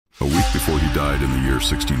Before he died in the year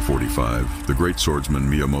 1645, the great swordsman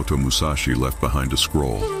Miyamoto Musashi left behind a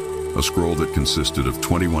scroll that consisted of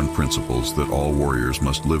 21 principles that all warriors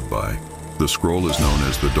must live by. The scroll is known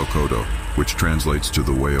as the Dokkodo, which translates to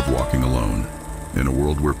the way of walking alone. In a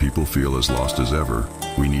world where people feel as lost as ever,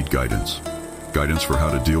 we need guidance. Guidance for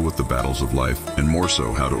how to deal with the battles of life, and more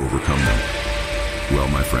so, how to overcome them. Well,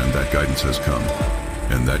 my friend, that guidance has come,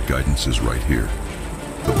 and that guidance is right here.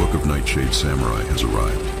 The Book of Nightshade Samurai has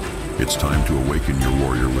arrived. It's time to awaken your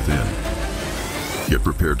warrior within. Get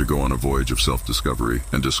prepared to go on a voyage of self-discovery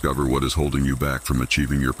and discover what is holding you back from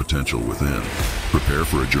achieving your potential within. Prepare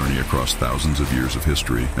for a journey across thousands of years of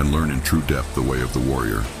history and learn in true depth the way of the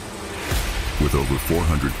warrior. With over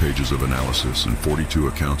 400 pages of analysis and 42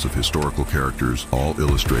 accounts of historical characters, all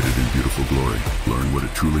illustrated in beautiful glory, learn what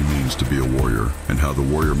it truly means to be a warrior and how the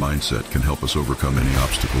warrior mindset can help us overcome any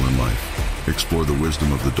obstacle in life. Explore the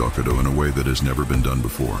wisdom of the Dokkodo in a way that has never been done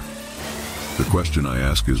before. The question I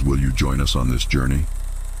ask is, will you join us on this journey?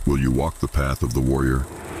 Will you walk the path of the warrior?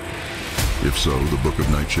 If so, the Book of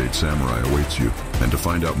Nightshade Samurai awaits you. And to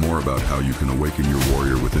find out more about how you can awaken your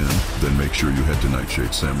warrior within, then make sure you head to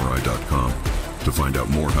nightshadesamurai.com to find out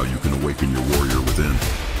more how you can awaken your warrior within.